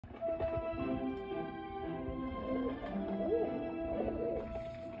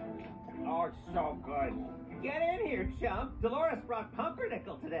it's so good. Get in here, chump. Dolores brought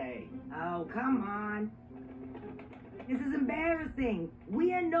pumpernickel today. Oh, come on. This is embarrassing.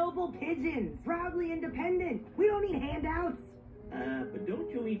 We are noble pigeons, proudly independent. We don't need handouts. But don't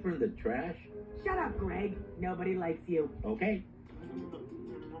you eat from the trash? Shut up, Greg. Nobody likes you. Okay.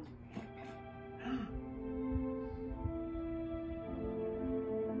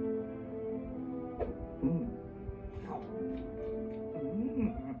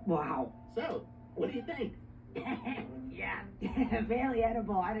 Wow. So, what do you think? Yeah, barely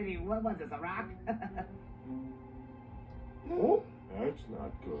edible. I didn't even, what was this, a rock? Oh, that's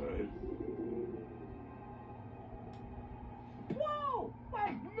not good. Whoa!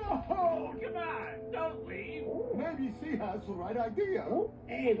 Wait, no! Come on, don't leave. Maybe she has the right idea.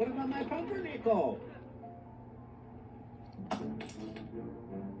 Hey, what about my pumpernickel?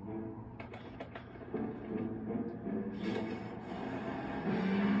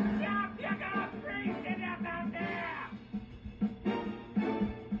 Stop! You're gonna freeze to death out there!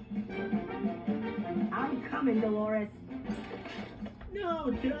 I'm coming, Dolores.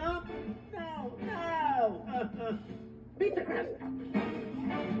 No, Chump! No, no! Pizza crust!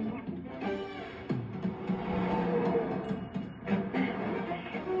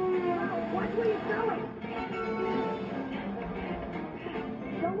 Watch where you're going!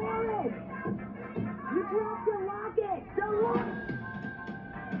 Dolores! You dropped your rocket! Dolores!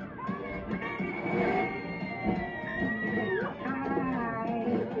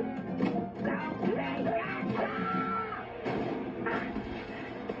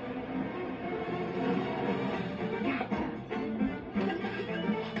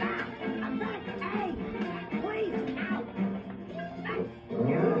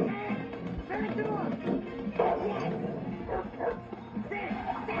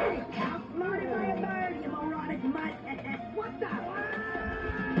 What the?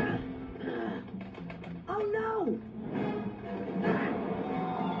 Oh no!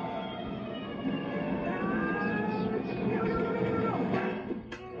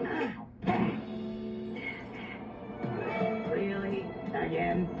 Really?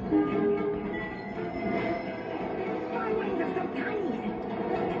 Again? My wings are so tiny!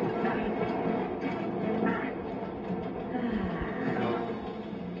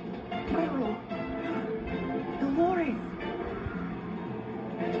 Dolores!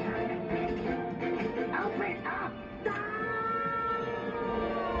 Open up!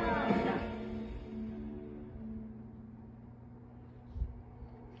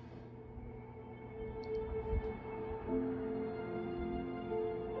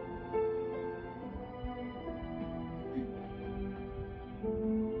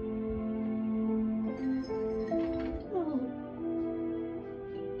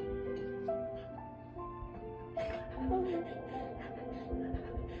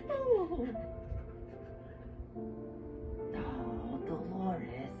 Oh,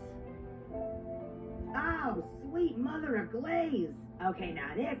 Dolores. Oh, sweet mother of glaze. Okay,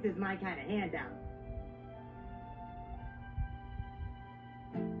 now this is my kind of handout.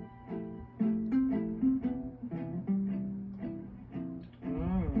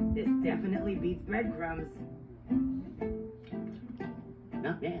 This definitely beats breadcrumbs.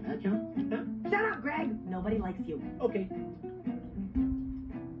 Not bad, huh, Chump? Huh? Shut up, Greg. Nobody likes you. Okay.